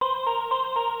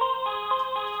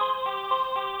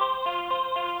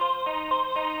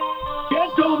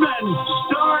Gentlemen,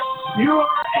 start your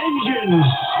engines.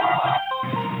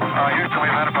 Houston, we've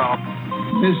had a problem.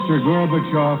 Mr.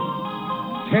 Gorbachev,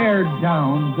 tear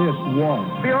down this wall.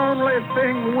 The only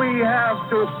thing we have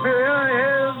to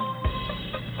fear is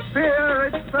fear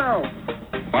itself.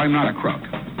 I'm not a crook.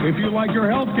 If you like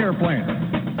your health care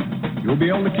plan, you'll be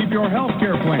able to keep your health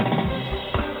care plan.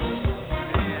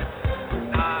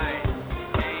 10, 9,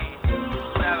 8,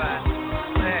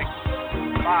 7, 6,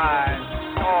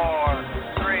 5, 4,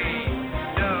 3,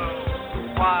 2,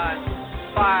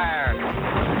 1, fire.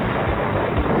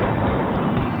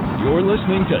 You're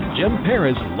listening to Jim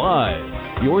Paris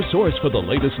Live, your source for the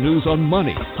latest news on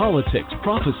money, politics,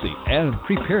 prophecy, and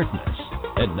preparedness.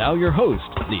 And now your host,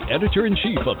 the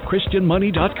editor-in-chief of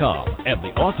ChristianMoney.com and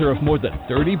the author of more than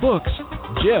 30 books,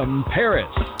 Jim Paris.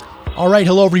 All right.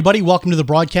 Hello, everybody. Welcome to the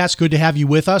broadcast. Good to have you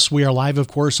with us. We are live, of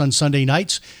course, on Sunday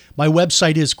nights. My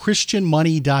website is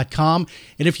ChristianMoney.com.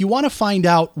 And if you want to find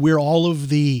out where all of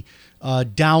the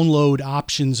download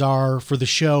options are for the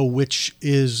show, which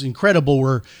is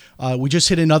incredible, we just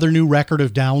hit another new record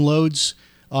of downloads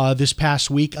this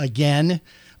past week again.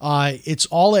 It's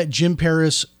all at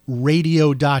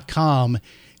jimparisradio.com.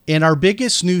 And our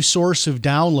biggest new source of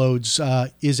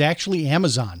downloads is actually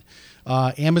Amazon.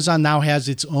 Amazon now has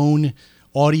its own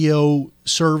audio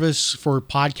service for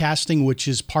podcasting, which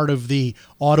is part of the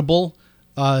Audible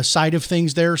side of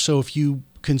things there. So if you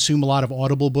consume a lot of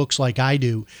Audible books like I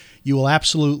do, you will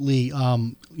absolutely,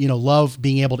 love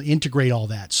being able to integrate all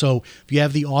that. So if you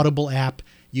have the Audible app,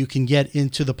 you can get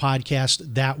into the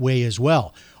podcast that way as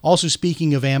well. Also,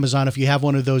 speaking of Amazon, if you have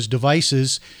one of those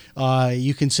devices,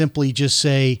 you can simply just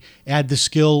say, add the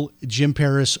skill Jim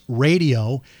Paris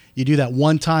Radio. You do that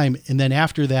one time, and then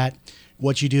after that,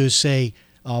 what you do is say,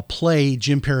 play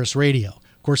Jim Paris Radio.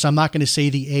 Of course, I'm not going to say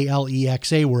the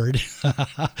Alexa word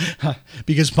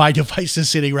because my device is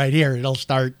sitting right here. It'll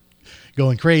start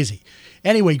going crazy.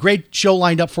 Anyway, great show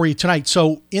lined up for you tonight.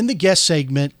 So in the guest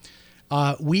segment,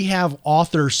 we have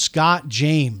author Scott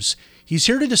James. He's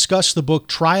here to discuss the book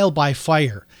Trial by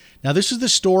Fire. Now, this is the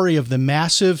story of the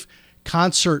massive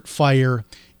concert fire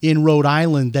in Rhode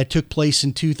Island that took place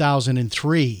in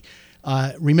 2003.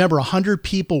 Remember, 100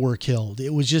 people were killed.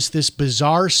 It was just this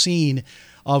bizarre scene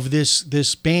of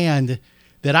this band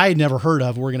that I had never heard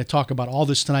of. We're going to talk about all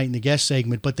this tonight in the guest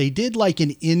segment, but they did like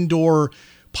an indoor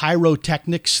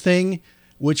pyrotechnics thing,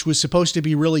 which was supposed to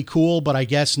be really cool, but I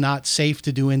guess not safe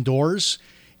to do indoors.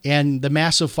 And the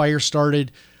massive fire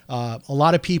started. A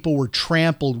lot of people were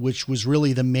trampled, which was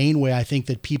really the main way I think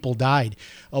that people died.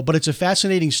 But it's a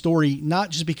fascinating story, not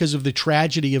just because of the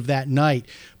tragedy of that night,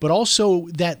 but also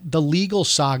that the legal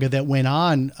saga that went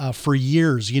on for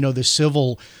years. You know, the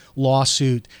civil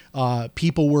lawsuit.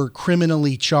 People were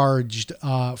criminally charged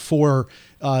for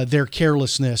their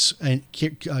carelessness and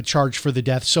charged for the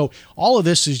death. So all of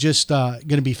this is just going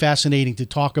to be fascinating to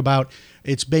talk about.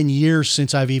 It's been years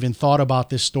since I've even thought about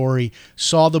this story.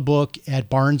 Saw the book at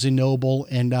Barnes & Noble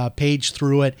and paged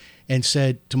through it and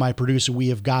said to my producer, we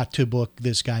have got to book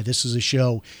this guy. This is a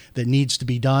show that needs to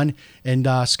be done. And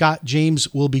Scott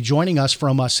James will be joining us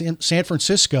from San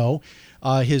Francisco,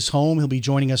 his home. He'll be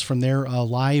joining us from there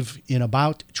live in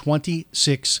about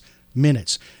 26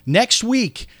 minutes. Next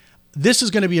week, this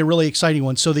is going to be a really exciting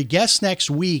one. So the guest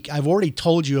next week, I've already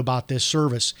told you about this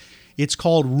service. It's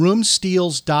called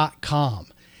roomsteals.com.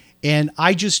 And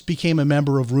I just became a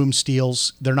member of Room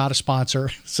Steals. They're not a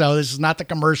sponsor, so this is not the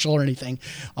commercial or anything.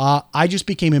 I just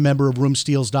became a member of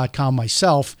roomsteals.com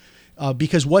myself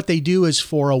because what they do is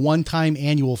for a one-time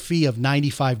annual fee of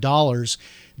 $95,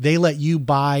 they let you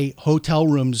buy hotel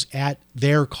rooms at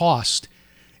their cost.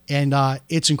 And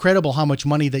it's incredible how much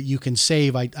money that you can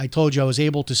save. I told you I was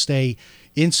able to stay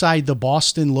inside the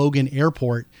Boston Logan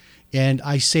Airport, and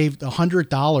I saved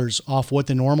 $100 off what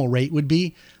the normal rate would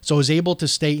be. So I was able to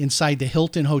stay inside the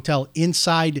Hilton Hotel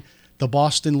inside the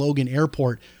Boston Logan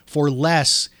Airport for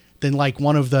less than like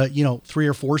one of the 3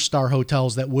 or 4 star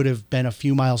hotels that would have been a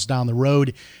few miles down the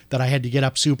road that I had to get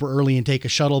up super early and take a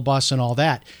shuttle bus and all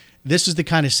that. This is the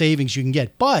kind of savings you can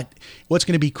get. But what's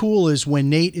going to be cool is when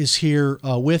Nate is here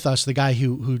with us, the guy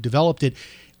who developed it,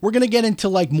 we're going to get into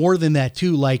like more than that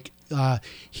too. Like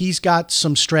he's got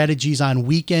some strategies on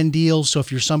weekend deals. So if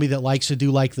you're somebody that likes to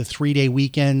do like the 3-day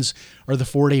weekends or the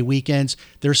 4-day weekends,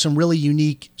 there's some really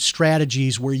unique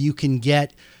strategies where you can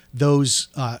get those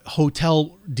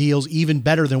hotel deals even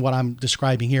better than what I'm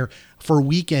describing here for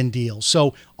weekend deals.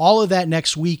 So all of that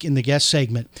next week in the guest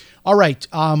segment. All right.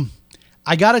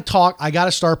 I got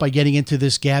to start by getting into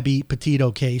this Gabby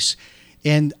Petito case.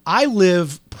 And I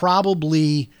live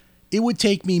probably, it would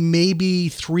take me maybe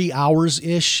 3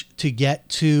 hours-ish to get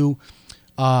to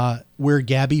where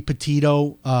Gabby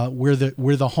Petito, where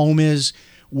the home is,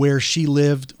 where she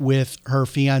lived with her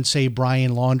fiance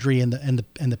Brian Laundrie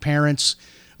and the parents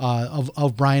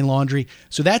of Brian Laundrie.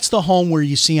 So that's the home where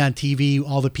you see on TV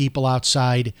all the people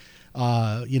outside,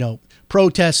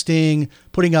 protesting,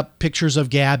 putting up pictures of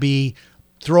Gabby,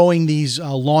 throwing these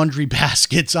laundry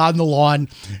baskets on the lawn,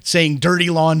 saying dirty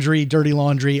laundry,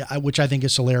 which I think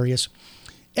is hilarious.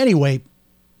 Anyway,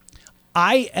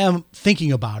 I am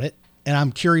thinking about it, and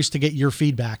I'm curious to get your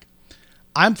feedback.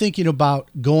 I'm thinking about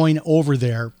going over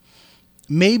there,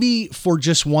 maybe for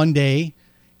just one day,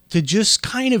 to just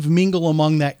kind of mingle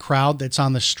among that crowd that's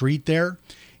on the street there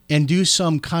and do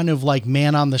some kind of like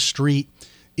man on the street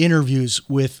interviews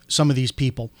with some of these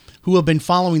people who have been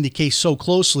following the case so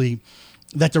closely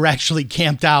that they're actually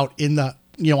camped out in the,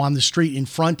 on the street in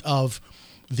front of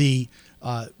the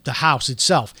house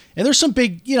itself. And there's some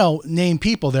big, name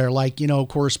people there, like,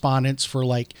 correspondents for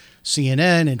like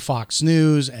CNN and Fox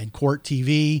News and Court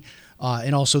TV,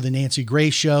 and also the Nancy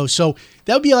Grace Show. So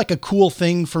that would be like a cool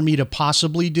thing for me to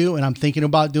possibly do. And I'm thinking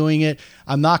about doing it.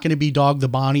 I'm not going to be Dog the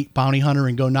bounty hunter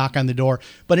and go knock on the door.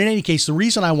 But in any case, the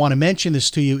reason I want to mention this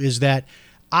to you is that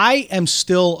I am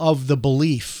still of the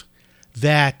belief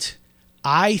that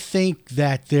I think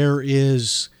that there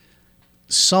is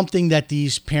something that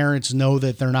these parents know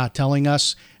that they're not telling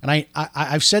us. And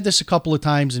I've said this a couple of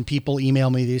times, and people email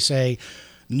me, they say,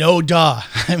 no, duh.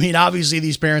 I mean, obviously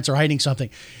these parents are hiding something.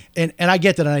 And I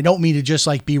get that. And I don't mean to just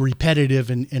like be repetitive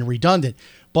and redundant,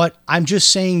 but I'm just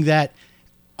saying that,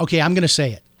 okay, I'm going to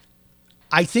say it.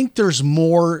 I think there's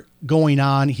more going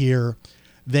on here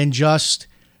than just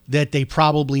that they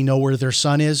probably know where their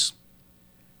son is.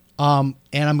 And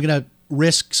I'm going to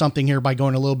risk something here by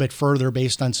going a little bit further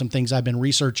based on some things I've been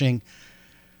researching,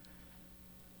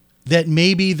 that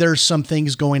maybe there's some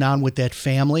things going on with that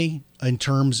family in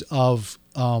terms of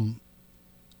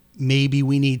maybe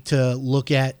we need to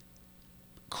look at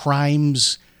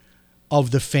crimes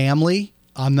of the family.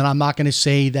 I'm not going to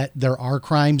say that there are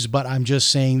crimes, but I'm just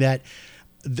saying that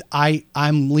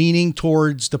I'm leaning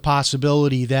towards the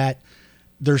possibility that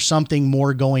there's something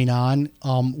more going on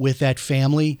with that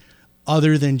family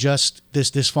other than just this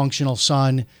dysfunctional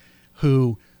son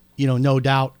who, no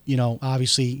doubt,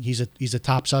 obviously he's a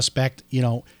top suspect.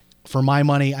 For my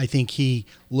money, I think he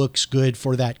looks good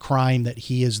for that crime, that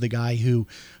he is the guy who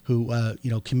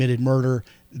committed murder.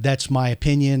 That's my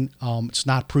opinion. It's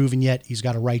not proven yet. He's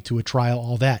got a right to a trial,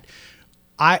 all that.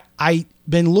 I've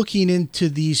been looking into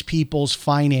these people's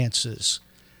finances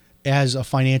as a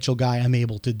financial guy. I'm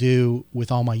able to do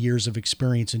with all my years of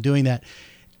experience in doing that.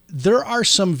 There are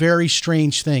some very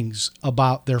strange things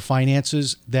about their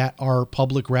finances that are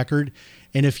public record.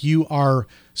 And if you are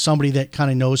somebody that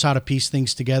kind of knows how to piece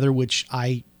things together, which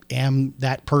I am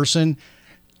that person,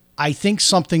 I think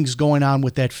something's going on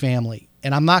with that family.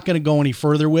 And I'm not going to go any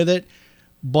further with it,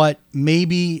 but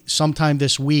maybe sometime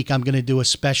this week I'm going to do a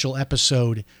special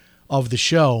episode of the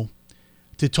show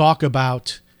to talk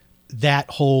about that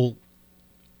whole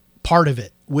part of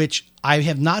it, which I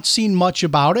have not seen much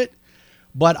about it.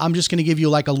 But I'm just going to give you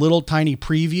like a little tiny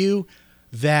preview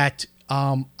that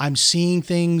I'm seeing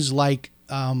things like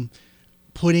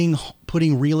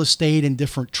putting real estate in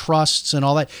different trusts and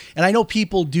all that. And I know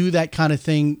people do that kind of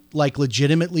thing like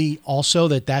legitimately also,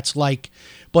 that's like,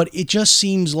 but it just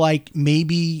seems like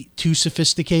maybe too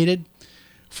sophisticated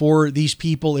for these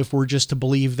people if we're just to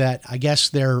believe that. I guess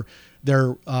their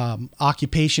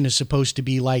occupation is supposed to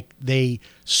be like they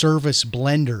service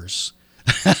blenders.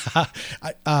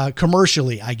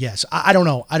 Commercially, I guess. I don't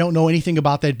know. I don't know anything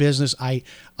about that business.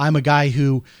 I'm a guy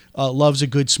who loves a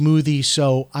good smoothie,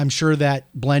 so I'm sure that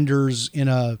blenders in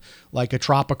a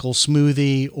tropical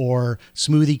smoothie or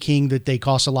Smoothie King, that they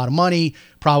cost a lot of money.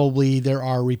 Probably there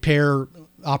are repair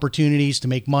opportunities to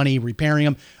make money repairing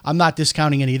them. I'm not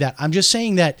discounting any of that. I'm just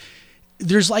saying that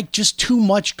there's like just too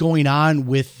much going on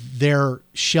with their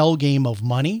shell game of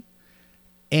money.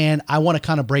 And I want to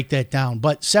kind of break that down.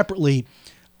 But separately,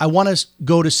 I want to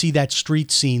go to see that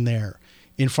street scene there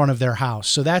in front of their house.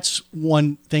 So that's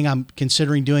one thing I'm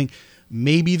considering doing.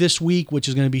 Maybe this week, which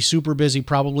is going to be super busy,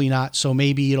 probably not. So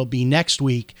maybe it'll be next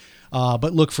week,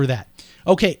 but look for that.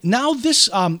 Okay, now this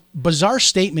bizarre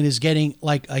statement is getting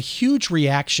like a huge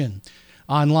reaction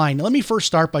online. Let me first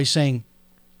start by saying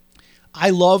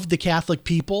I love the Catholic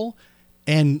people,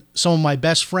 and some of my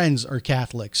best friends are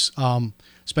Catholics.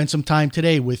 Spent some time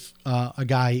today with a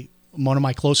guy, one of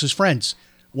my closest friends,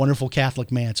 wonderful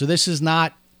Catholic man. So this is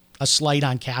not a slight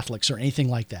on Catholics or anything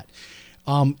like that.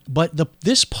 But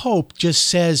this Pope just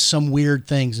says some weird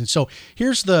things. And so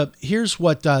here's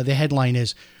what the headline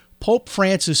is. Pope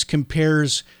Francis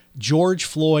compares George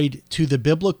Floyd to the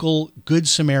biblical Good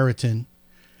Samaritan,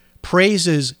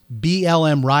 praises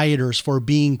BLM rioters for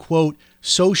being, quote,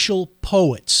 social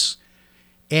poets.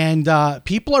 And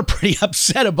people are pretty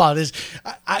upset about this.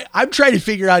 I'm trying to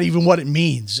figure out even what it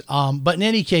means. But in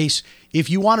any case, if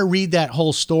you want to read that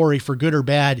whole story for good or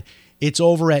bad, it's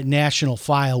over at National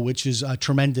File, which is a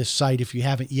tremendous site. If you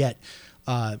haven't yet,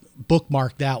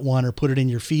 bookmark that one or put it in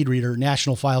your feed reader.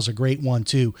 National File's a great one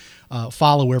to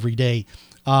follow every day.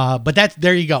 But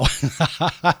there you go.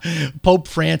 Pope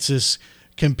Francis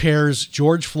compares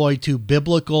George Floyd to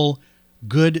biblical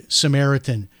Good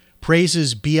Samaritan,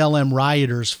 praises BLM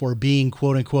rioters for being,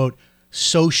 quote unquote,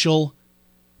 social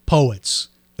poets.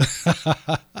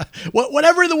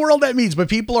 Whatever in the world that means, but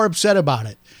people are upset about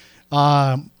it.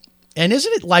 And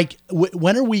isn't it like,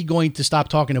 when are we going to stop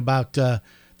talking about that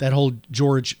whole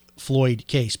George Floyd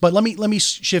case? But let me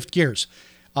shift gears.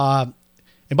 And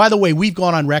by the way, we've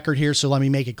gone on record here, so let me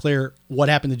make it clear. What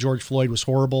happened to George Floyd was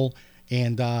horrible.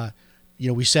 And,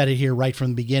 we said it here right from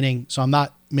the beginning, so I'm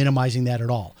not minimizing that at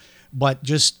all. But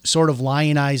just sort of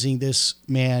lionizing this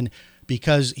man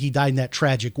because he died in that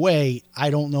tragic way,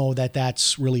 I don't know that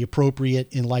that's really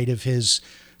appropriate in light of his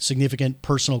significant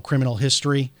personal criminal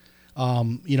history.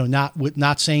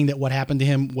 Not saying that what happened to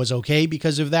him was okay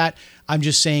because of that. I'm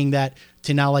just saying that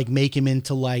to now make him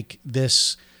into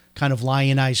this kind of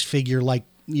lionized figure,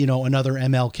 another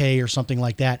MLK or something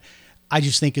like that, I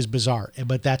just think is bizarre,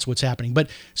 but that's what's happening. But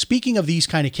speaking of these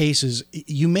kind of cases,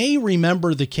 you may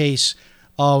remember the case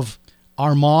of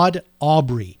Ahmaud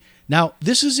Arbery. Now,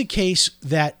 this is a case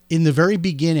that in the very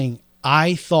beginning,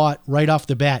 I thought right off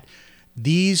the bat,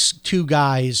 these two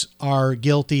guys are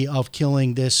guilty of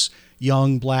killing this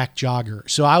young black jogger.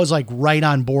 So I was right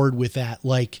on board with that.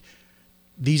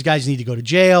 These guys need to go to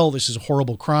jail. This is a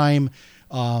horrible crime.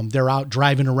 They're out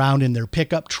driving around in their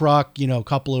pickup truck, a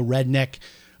couple of redneck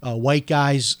white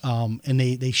guys, and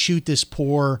they shoot this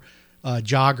poor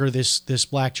jogger, this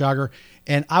black jogger.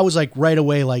 And I was right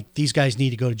away, these guys need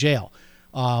to go to jail.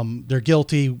 They're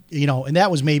guilty, and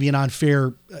that was maybe an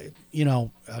unfair,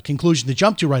 conclusion to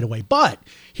jump to right away. But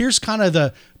here's kind of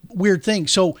the weird thing.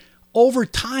 So over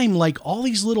time, all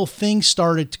these little things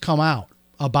started to come out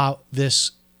about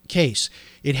this case.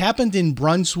 It happened in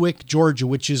Brunswick, Georgia,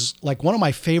 which is one of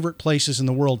my favorite places in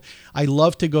the world. I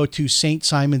love to go to St.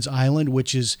 Simon's Island,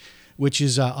 which is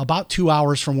about 2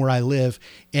 hours from where I live.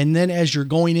 And then as you're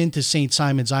going into St.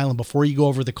 Simon's Island, before you go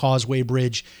over the Causeway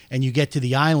Bridge and you get to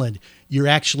the island, you're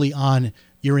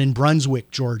in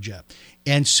Brunswick, Georgia.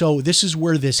 And so this is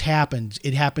where this happened.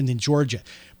 It happened in Georgia.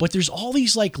 But there's all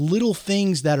these little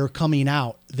things that are coming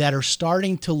out that are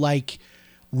starting to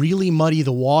really muddy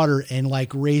the water and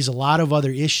raise a lot of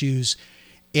other issues.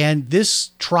 And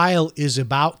this trial is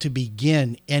about to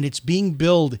begin, and it's being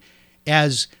billed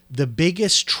as the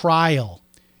biggest trial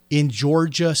in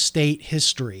Georgia state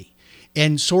history.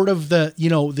 And sort of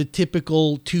the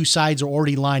typical two sides are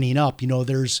already lining up.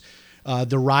 There's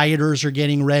the rioters are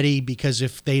getting ready because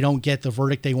if they don't get the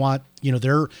verdict they want,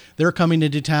 they're coming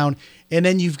into town. And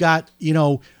then you've got,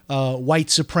 white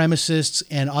supremacists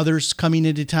and others coming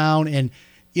into town. And,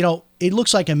 it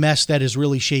looks like a mess that is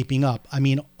really shaping up. I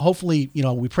mean, hopefully,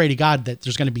 we pray to God that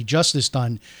there's going to be justice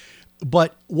done.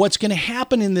 But what's going to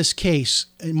happen in this case,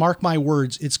 and mark my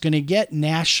words, it's going to get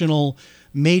national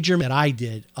major that I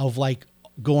did of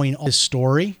going on this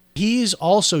story. He's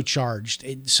also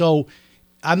charged. So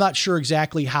I'm not sure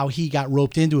exactly how he got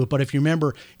roped into it, but if you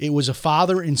remember, it was a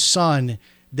father and son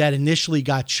that initially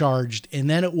got charged. And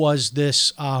then it was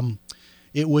this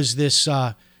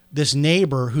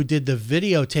neighbor who did the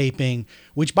videotaping,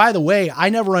 which, by the way, I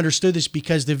never understood this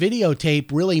because the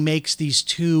videotape really makes these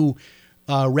two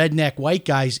redneck white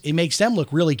guys, it makes them look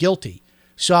really guilty.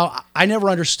 So I never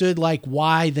understood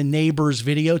why the neighbor's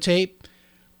videotape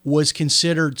was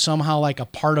considered somehow a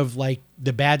part of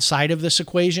the bad side of this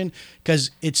equation,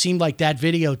 because it seemed like that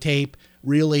videotape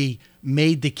really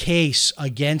made the case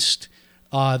against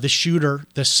the shooter,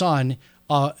 the son,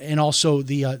 and also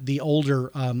the older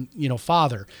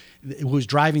father who was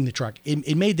driving the truck.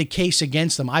 It made the case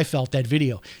against them. I felt that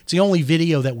video. It's the only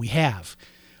video that we have.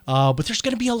 But there's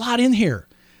going to be a lot in here.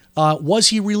 Was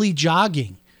he really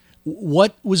jogging?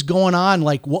 What was going on?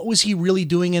 What was he really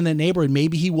doing in the neighborhood?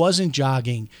 Maybe he wasn't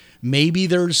jogging. Maybe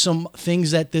there's some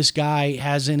things that this guy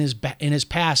has in his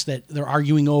past that they're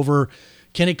arguing over.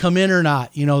 Can it come in or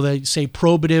not? They say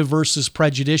probative versus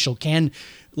prejudicial. Can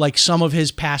some of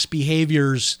his past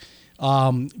behaviors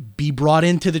be brought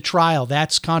into the trial?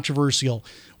 That's controversial.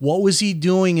 What was he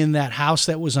doing in that house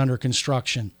that was under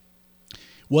construction?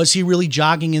 Was he really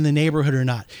jogging in the neighborhood or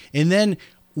not? And then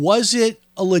was it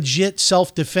a legit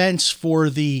self-defense for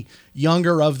the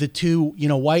younger of the two,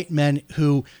 white men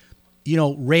who,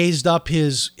 raised up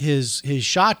his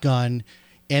shotgun,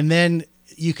 and then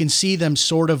you can see them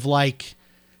sort of like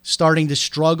starting to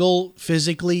struggle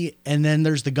physically, and then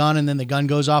there's the gun, and then the gun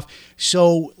goes off.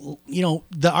 So,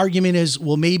 the argument is,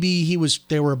 well, maybe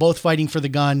they were both fighting for the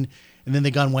gun, and then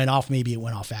the gun went off. Maybe it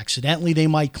went off accidentally, they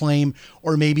might claim,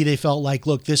 or maybe they felt like,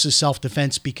 look, this is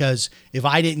self-defense because if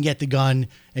I didn't get the gun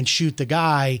and shoot the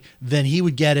guy, then he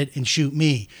would get it and shoot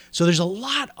me. So there's a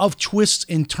lot of twists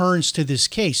and turns to this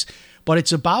case, but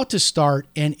it's about to start,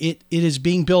 and it is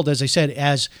being billed, as I said,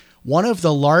 as one of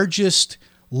the largest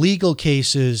legal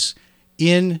cases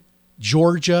in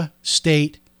Georgia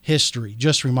state history.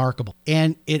 Just remarkable.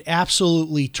 And it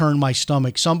absolutely turned my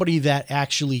stomach. Somebody that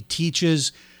actually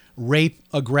teaches rape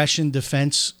aggression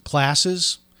defense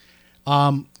classes.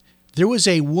 There was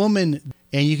a woman,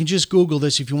 and you can just Google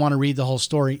this if you want to read the whole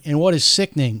story. And what is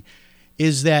sickening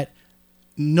is that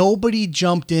nobody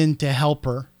jumped in to help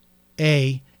her,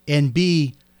 A, and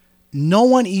B, no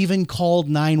one even called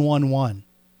 911.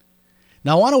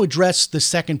 Now, I want to address the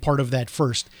second part of that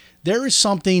first. There is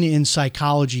something in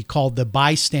psychology called the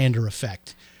bystander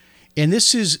effect. And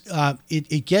this is,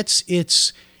 it gets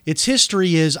its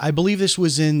history is, I believe this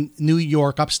was in New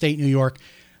York, upstate New York.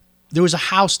 There was a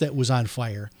house that was on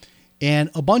fire, and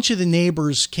a bunch of the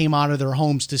neighbors came out of their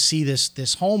homes to see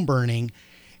this home burning,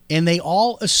 and they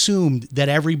all assumed that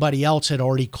everybody else had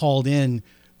already called in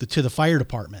to the fire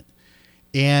department.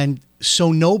 And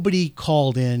so nobody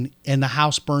called in, and the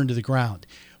house burned to the ground.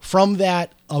 From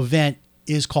that event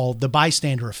is called the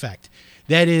bystander effect.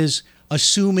 That is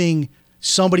assuming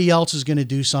somebody else is going to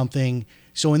do something.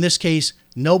 So in this case,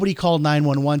 nobody called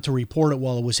 911 to report it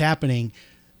while it was happening.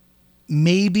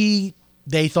 Maybe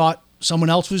they thought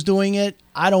someone else was doing it.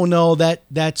 I don't know.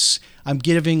 I'm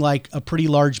giving like a pretty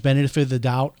large benefit of the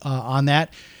doubt on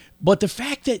that. But the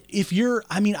fact that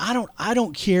I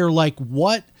don't care like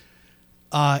what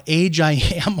age I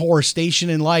am or station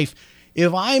in life.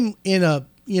 If I'm in a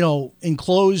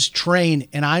enclosed train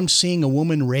and I'm seeing a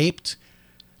woman raped,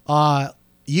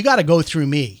 you got to go through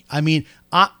me. I mean,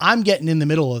 I'm getting in the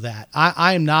middle of that.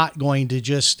 I am not going to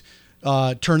just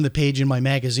turn the page in my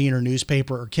magazine or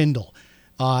newspaper or Kindle.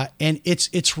 And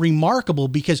it's remarkable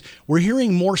because we're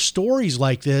hearing more stories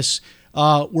like this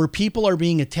where people are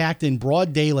being attacked in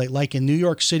broad daylight, like in New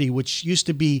York City, which used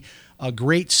to be a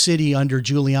great city under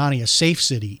Giuliani, a safe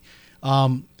city.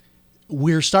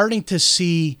 We're starting to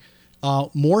see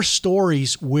more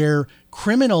stories where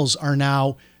criminals are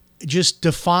now just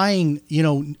defying,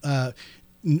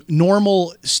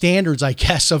 normal standards, I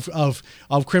guess, of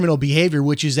criminal behavior,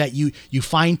 which is that you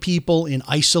find people in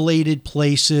isolated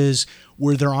places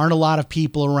where there aren't a lot of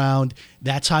people around.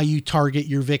 That's how you target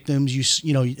your victims.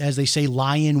 You as they say,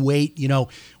 lie in wait,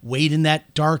 wait in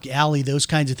that dark alley, those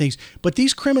kinds of things. But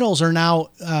these criminals are now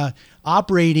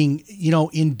operating,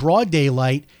 in broad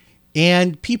daylight,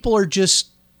 and people are just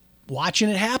watching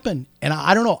it happen. And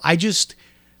I don't know.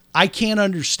 I can't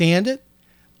understand it.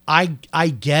 I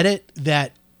get it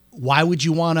that why would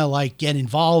you want to get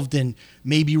involved and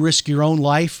maybe risk your own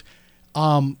life?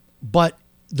 But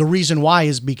the reason why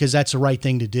is because that's the right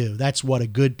thing to do. That's what a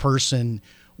good person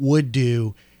would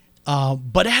do.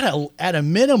 But at a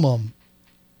minimum,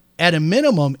 at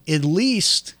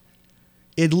least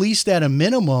at a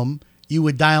minimum, you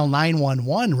would dial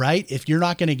 911, right? If you're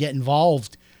not going to get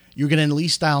involved, you're going to at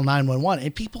least dial 911.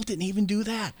 And people didn't even do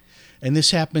that. And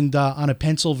this happened on a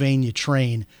Pennsylvania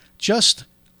train. Just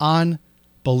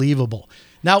unbelievable.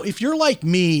 Now, if you're like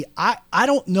me, I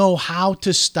don't know how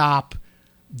to stop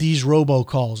these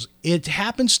robocalls. It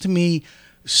happens to me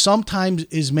sometimes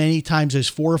as many times as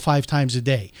 4 or 5 times a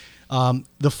day.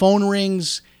 The phone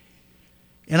rings,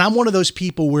 and I'm one of those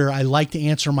people where I like to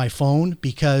answer my phone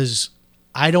because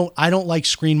I don't like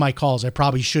screen my calls. I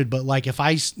probably should, but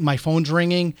if my phone's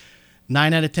ringing,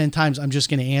 9 out of 10 times, I'm just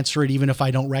going to answer it, even if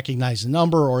I don't recognize the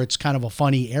number or it's kind of a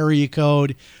funny area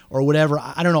code or whatever.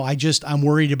 I don't know. I'm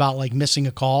worried about missing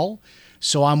a call.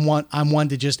 So I'm one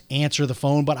to just answer the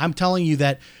phone. But I'm telling you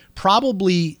that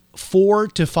probably 4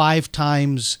 to 5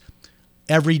 times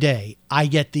every day, I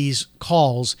get these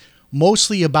calls,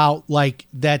 mostly about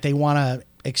that they want to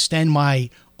extend my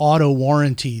auto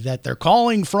warranty, that they're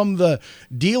calling from the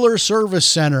dealer service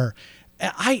center.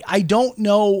 I don't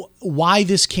know why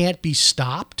this can't be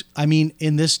stopped. I mean,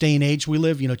 in this day and age we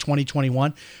live,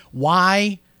 2021,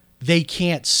 why they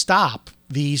can't stop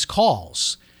these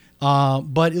calls.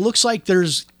 But it looks like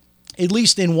there's, at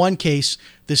least in one case,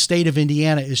 the state of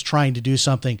Indiana is trying to do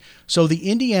something. So the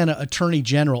Indiana Attorney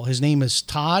General, his name is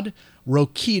Todd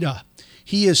Rokita,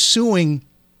 he is suing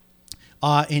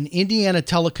an Indiana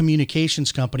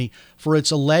telecommunications company, for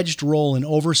its alleged role in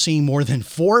overseeing more than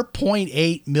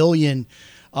 4.8 million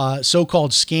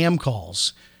so-called scam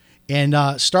calls. And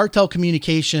Star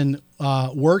Telecommunication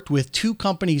worked with two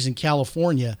companies in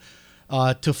California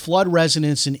to flood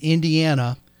residents in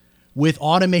Indiana with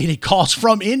automated calls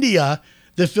from India,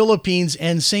 the Philippines,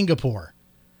 and Singapore.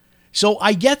 So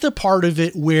I get the part of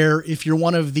it where if you're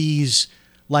one of these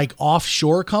like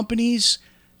offshore companies,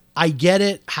 I get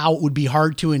it how it would be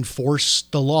hard to enforce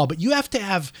the law, but you have to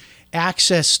have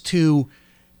access to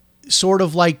sort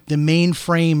of like the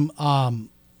mainframe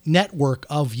network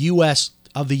of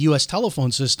the U.S.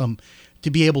 telephone system to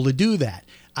be able to do that.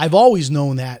 I've always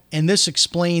known that, and this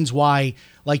explains why,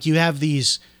 like, you have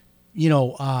these,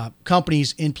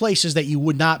 companies in places that you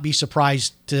would not be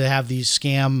surprised to have these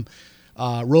scam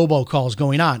robocalls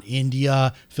going on.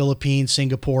 India, Philippines,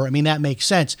 Singapore. I mean, that makes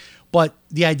sense. But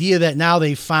the idea that now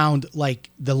they've found like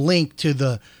the link to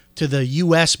the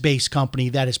U.S. based company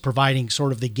that is providing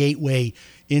sort of the gateway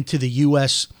into the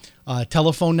U.S.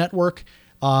 telephone network,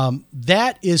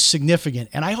 that is significant.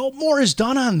 And I hope more is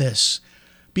done on this,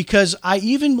 because I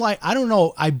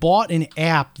bought an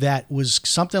app that was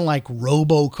something like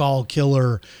Robocall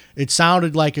Killer. It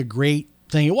sounded like a great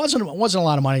thing. It wasn't a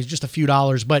lot of money. It was just a few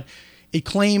dollars, but it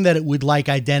claimed that it would like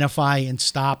identify and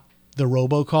stop the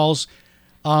robocalls.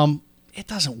 It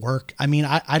doesn't work. I mean,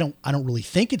 I don't really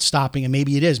think it's stopping, and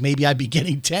maybe it is. Maybe I'd be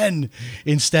getting 10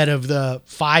 instead of the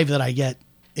 5 that I get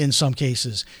in some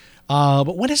cases.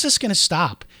 But when is this going to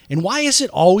stop? And why is it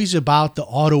always about the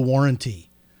auto warranty?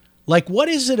 Like, what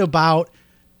is it about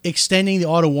extending the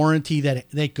auto warranty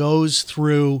that goes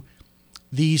through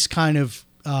these kind of,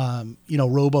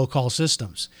 robocall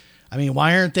systems? I mean,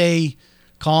 why aren't they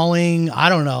calling, I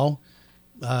don't know,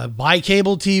 buy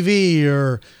cable TV,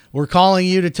 or we're calling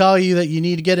you to tell you that you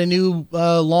need to get a new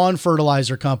lawn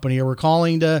fertilizer company, or we're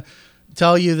calling to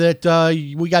tell you that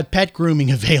we got pet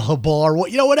grooming available, or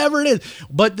whatever it is.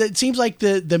 But it seems like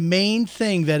the main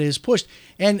thing that is pushed,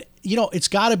 and it's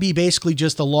got to be basically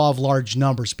just the law of large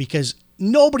numbers, because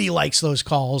nobody likes those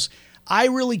calls. I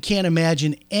really can't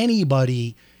imagine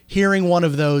anybody hearing one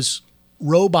of those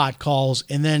robot calls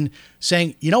and then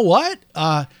saying, you know what?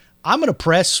 I'm going to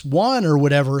press 1 or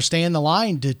whatever, stay in the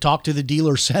line to talk to the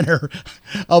dealer center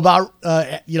about,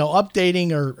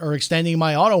 updating or extending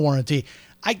my auto warranty.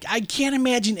 I can't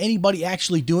imagine anybody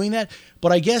actually doing that.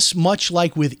 But I guess much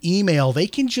like with email, they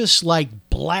can just like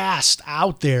blast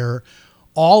out there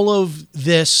all of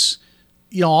this,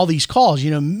 all these calls,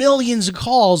 millions of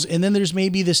calls. And then there's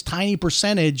maybe this tiny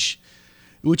percentage,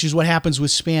 which is what happens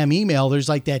with spam email. There's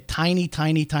like that tiny,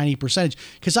 tiny, tiny percentage.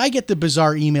 Because I get the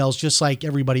bizarre emails just like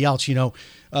everybody else,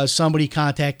 somebody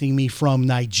contacting me from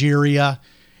Nigeria,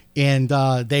 and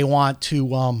they want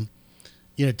to,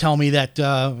 tell me that,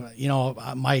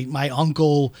 my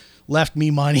uncle left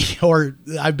me money, or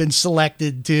I've been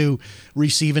selected to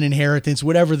receive an inheritance,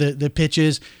 whatever the pitch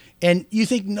is. And you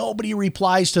think nobody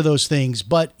replies to those things.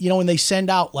 But, when they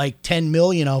send out like 10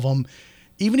 million of them,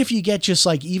 even if you get just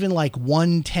like even like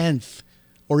 1/10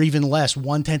 or even less,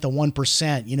 1/10 of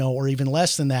 1%, or even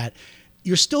less than that,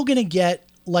 you're still going to get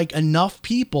like enough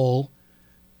people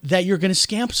that you're going to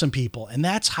scam some people. And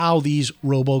that's how these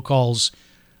robocalls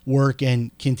work and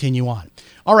continue on.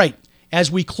 All right. As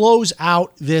we close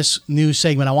out this news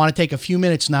segment, I want to take a few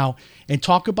minutes now and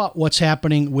talk about what's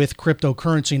happening with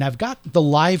cryptocurrency. And I've got the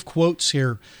live quotes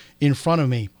here in front of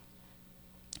me.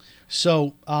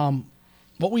 So,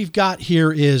 what we've got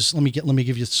here is, let me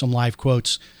give you some live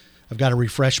quotes. I've got to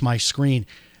refresh my screen.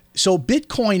 So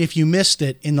Bitcoin, if you missed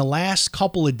it, in the last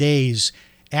couple of days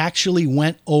actually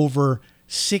went over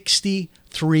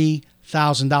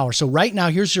 $63,000. So right now,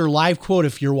 here's your live quote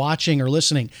if you're watching or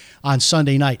listening on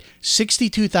Sunday night.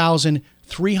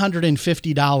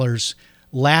 $62,350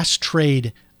 last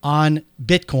trade on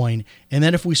Bitcoin. And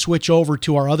then if we switch over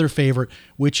to our other favorite,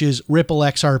 which is Ripple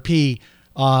XRP,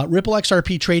 Ripple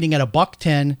XRP trading at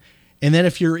 $1.10. And then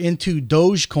if you're into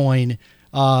Dogecoin,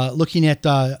 looking at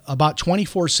about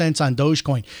 24 cents on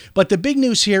Dogecoin. But the big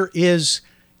news here is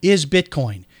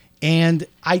Bitcoin. And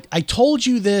I told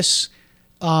you this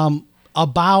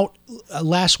about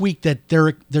last week, that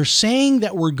they're saying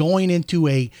that we're going into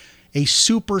a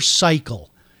super cycle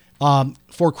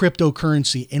for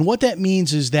cryptocurrency. And what that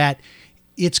means is that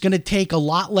it's going to take a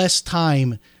lot less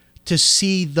time to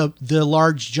see the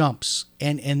large jumps.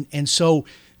 And so,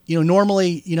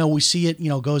 normally, we see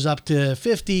it, goes up to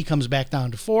 50, comes back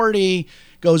down to 40,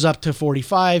 goes up to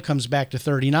 45, comes back to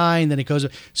 39, then it goes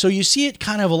up. So you see it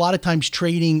kind of a lot of times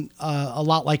trading a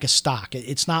lot like a stock.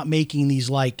 It's not making these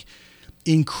like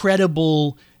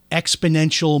incredible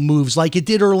exponential moves like it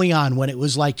did early on when it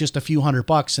was like just a few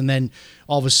 $100, and then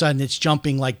all of a sudden it's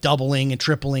jumping, like doubling and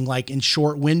tripling like in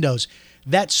short windows.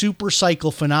 That super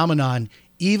cycle phenomenon,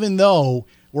 even though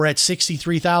we're at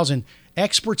 63,000,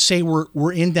 experts say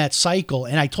we're in that cycle.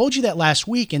 And I told you that last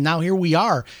week, and now here we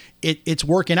are. It's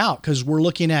working out because we're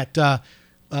looking at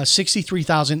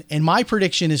 63,000, and my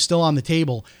prediction is still on the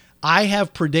table. I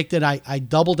have predicted, I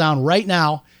double down right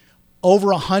now, over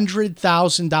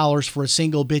 $100,000 for a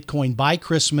single Bitcoin by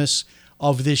Christmas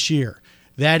of this year.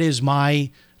 That is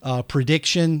my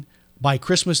prediction by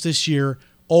Christmas this year,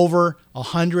 over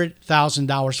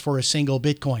 $100,000 for a single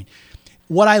Bitcoin.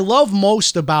 What I love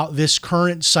most about this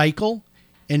current cycle,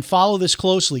 and follow this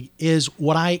closely, is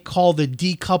what I call the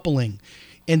decoupling.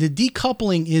 And the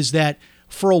decoupling is that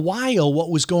for a while, what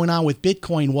was going on with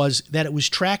Bitcoin was that it was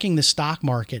tracking the stock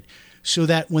market, so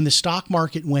that when the stock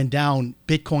market went down,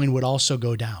 Bitcoin would also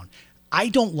go down. I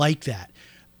don't like that.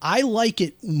 I like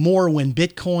it more when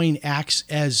Bitcoin acts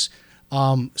as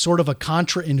sort of a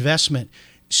contra investment,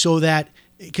 so that,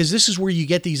 because this is where you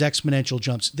get these exponential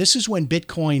jumps. This is when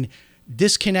Bitcoin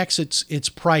disconnects its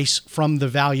price from the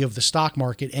value of the stock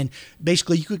market. And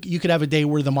basically you could have a day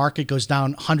where the market goes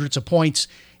down hundreds of points,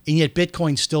 and yet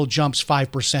Bitcoin still jumps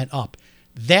 5% up.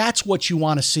 That's what you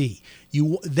want to see.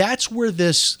 That's where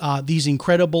these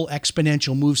incredible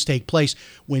exponential moves take place,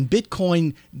 when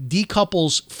Bitcoin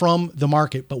decouples from the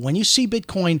market. But when you see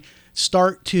Bitcoin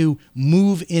start to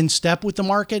move in step with the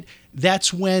market,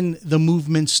 that's when the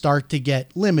movements start to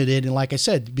get limited. And like I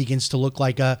said, it begins to look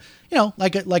like a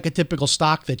typical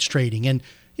stock that's trading. And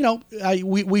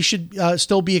we should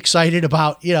still be excited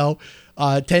about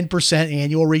 10%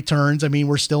 annual returns. I mean,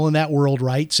 we're still in that world,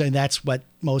 right? So, and that's what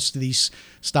most of these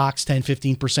stocks, 10,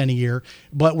 15% a year.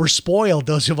 But we're spoiled,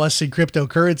 those of us in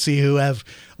cryptocurrency who have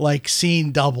like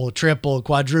seen double, triple,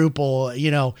 quadruple,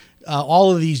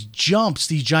 all of these jumps,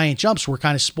 these giant jumps. We're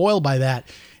kind of spoiled by that.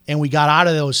 And we got out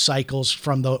of those cycles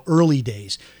from the early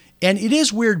days. And it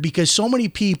is weird because so many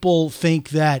people think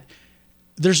that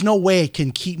there's no way it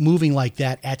can keep moving like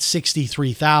that at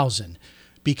 63,000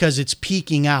 because it's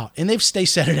peaking out. And they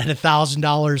said it at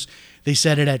 $1,000. They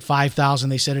said it at $5,000.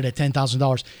 They said it at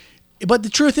 $10,000. But the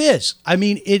truth is, I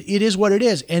mean, it is what it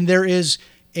is. And there is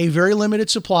a very limited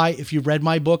supply. If you've read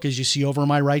my book, as you see over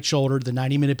my right shoulder, the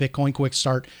 90-minute Bitcoin Quick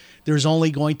Start, there's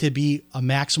only going to be a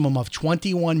maximum of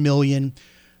 21 million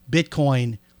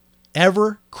Bitcoin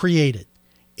ever created.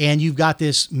 And you've got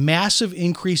this massive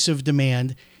increase of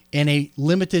demand and a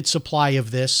limited supply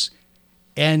of this.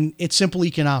 And it's simple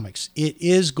economics. It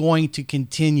is going to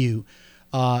continue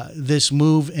this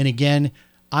move. And again,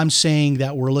 I'm saying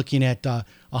that we're looking at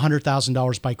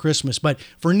 $100,000 by Christmas. But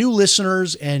for new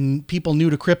listeners and people new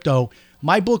to crypto,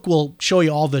 my book will show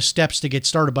you all the steps to get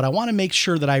started. But I want to make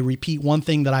sure that I repeat one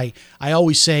thing that I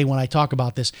always say when I talk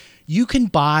about this. You can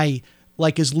buy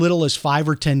like as little as $5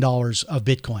 or $10 of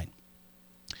Bitcoin,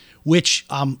 which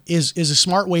is a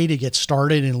smart way to get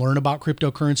started and learn about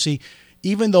cryptocurrency.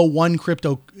 Even though one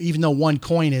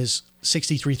coin is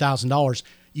 $63,000,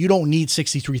 you don't need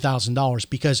 $63,000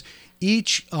 because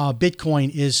each Bitcoin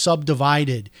is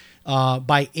subdivided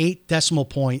by 8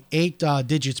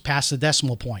 digits past the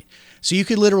decimal point. So you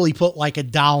could literally put like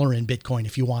 $1 in Bitcoin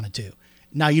if you wanted to.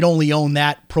 Now you'd only own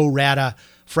that pro rata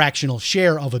fractional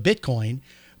share of a Bitcoin,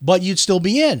 but you'd still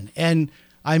be in. And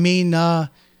I mean,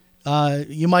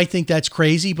 you might think that's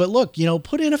crazy, but look,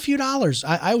 put in a few dollars.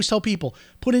 I always tell people,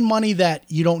 put in money that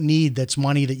you don't need. That's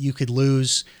money that you could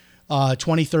lose. $20,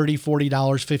 $30, $40,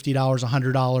 $50,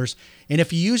 $100. And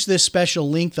if you use this special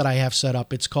link that I have set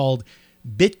up, it's called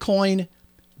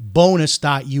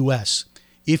bitcoinbonus.us.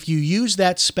 If you use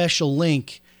that special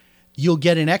link, you'll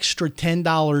get an extra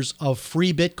 $10 of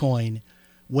free Bitcoin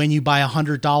when you buy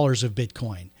 $100 of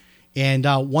Bitcoin. And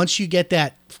once you get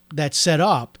that set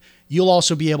up, you'll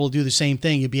also be able to do the same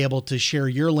thing. You'll be able to share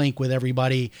your link with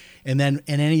everybody, and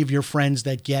any of your friends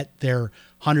that get their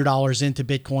 $100 into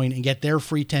Bitcoin and get their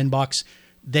free $10,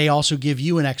 they also give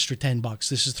you an extra $10.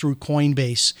 This is through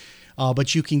Coinbase,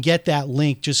 but you can get that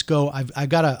link. Just go. I've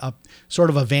got a sort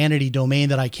of a vanity domain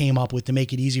that I came up with to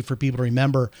make it easy for people to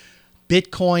remember.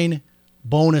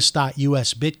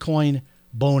 Bitcoinbonus.us.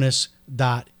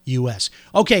 Bitcoinbonus.us.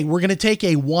 Okay, we're going to take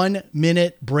a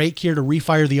 1-minute break here to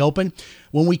refire the open.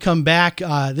 When we come back,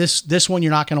 this one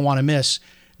you're not going to want to miss.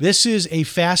 This is a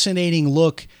fascinating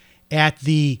look at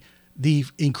the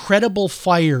incredible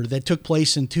fire that took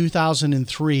place in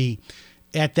 2003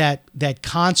 at that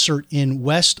concert in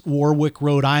West Warwick,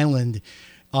 Rhode Island,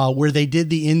 where they did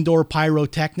the indoor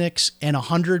pyrotechnics, and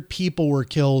 100 people were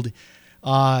killed.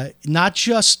 Not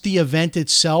just the event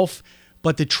itself,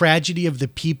 but the tragedy of the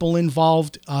people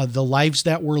involved, the lives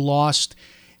that were lost,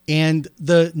 and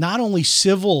the not only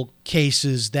civil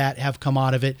cases that have come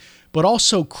out of it, but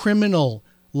also criminal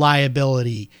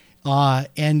liability,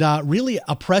 and really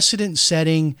a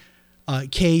precedent-setting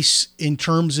case in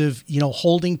terms of,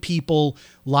 holding people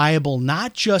liable,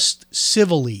 not just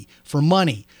civilly for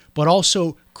money, but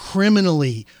also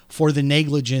criminally for the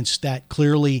negligence that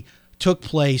clearly took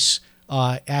place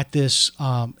at this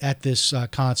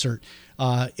concert.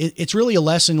 It's really a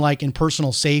lesson like in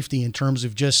personal safety in terms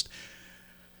of just,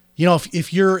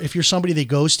 if you're somebody that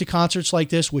goes to concerts like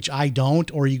this, which I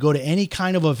don't, or you go to any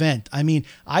kind of event. I mean,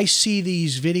 I see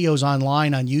these videos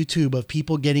online on YouTube of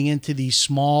people getting into these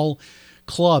small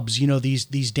clubs,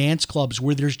 these dance clubs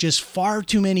where there's just far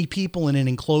too many people in an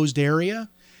enclosed area.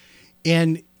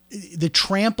 And the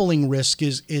trampling risk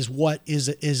is what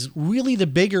is really the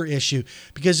bigger issue,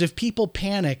 because if people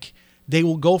panic, they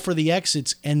will go for the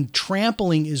exits, and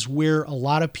trampling is where a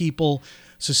lot of people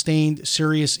sustained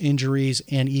serious injuries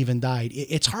and even died.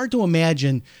 It's hard to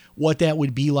imagine what that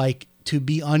would be like to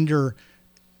be under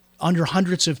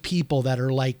hundreds of people that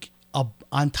are like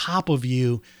on top of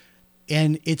you.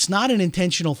 And it's not an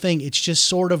intentional thing. It's just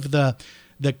sort of the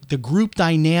group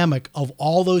dynamic of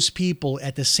all those people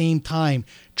at the same time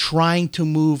trying to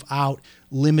move out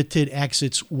limited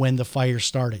exits when the fire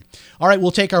started. All right,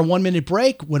 we'll take our 1-minute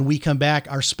break. When we come back,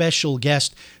 our special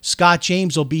guest, Scott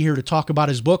James, will be here to talk about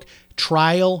his book,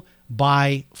 Trial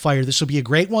by Fire. This will be a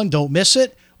great one. Don't miss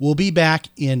it. We'll be back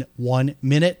in 1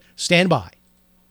 minute. Stand by.